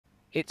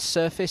Its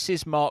surface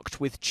is marked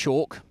with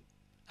chalk,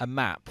 a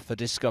map for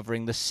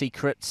discovering the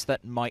secrets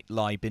that might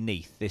lie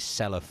beneath this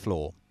cellar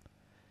floor.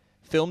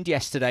 Filmed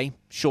yesterday,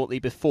 shortly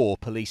before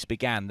police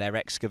began their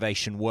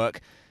excavation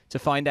work, to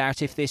find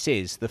out if this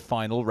is the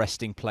final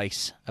resting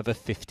place of a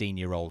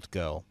 15-year-old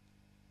girl.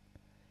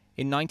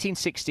 In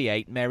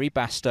 1968, Mary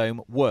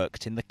Bastholm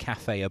worked in the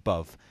cafe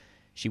above.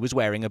 She was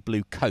wearing a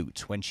blue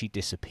coat when she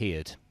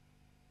disappeared.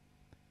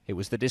 It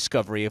was the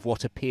discovery of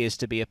what appears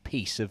to be a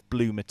piece of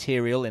blue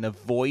material in a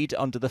void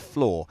under the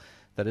floor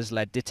that has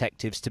led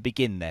detectives to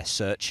begin their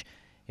search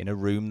in a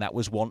room that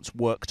was once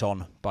worked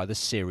on by the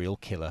serial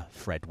killer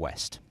Fred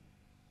West.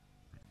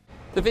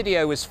 The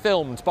video was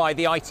filmed by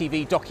the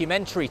ITV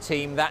documentary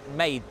team that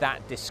made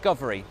that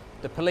discovery.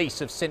 The police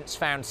have since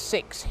found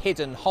 6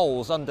 hidden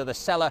holes under the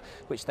cellar,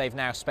 which they've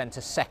now spent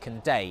a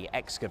second day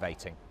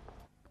excavating.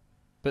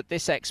 But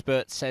this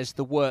expert says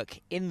the work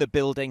in the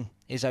building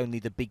is only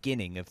the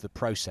beginning of the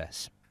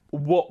process.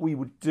 What we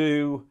would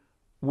do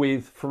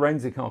with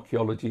forensic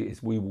archaeology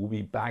is we will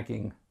be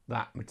bagging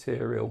that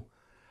material,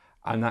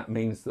 and that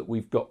means that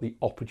we've got the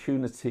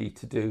opportunity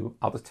to do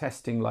other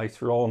testing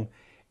later on.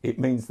 It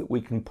means that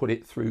we can put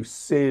it through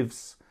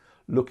sieves,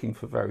 looking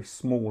for very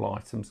small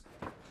items.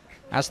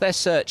 As their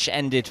search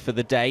ended for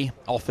the day,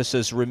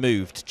 officers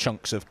removed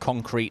chunks of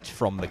concrete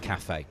from the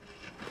cafe.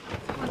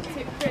 1, 2,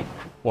 3.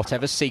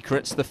 Whatever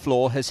secrets the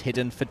floor has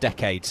hidden for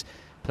decades,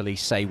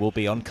 police say will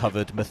be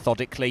uncovered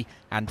methodically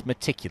and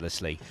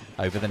meticulously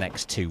over the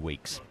next 2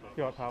 weeks.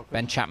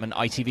 Ben Chapman,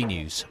 ITV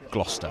News,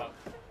 Gloucester.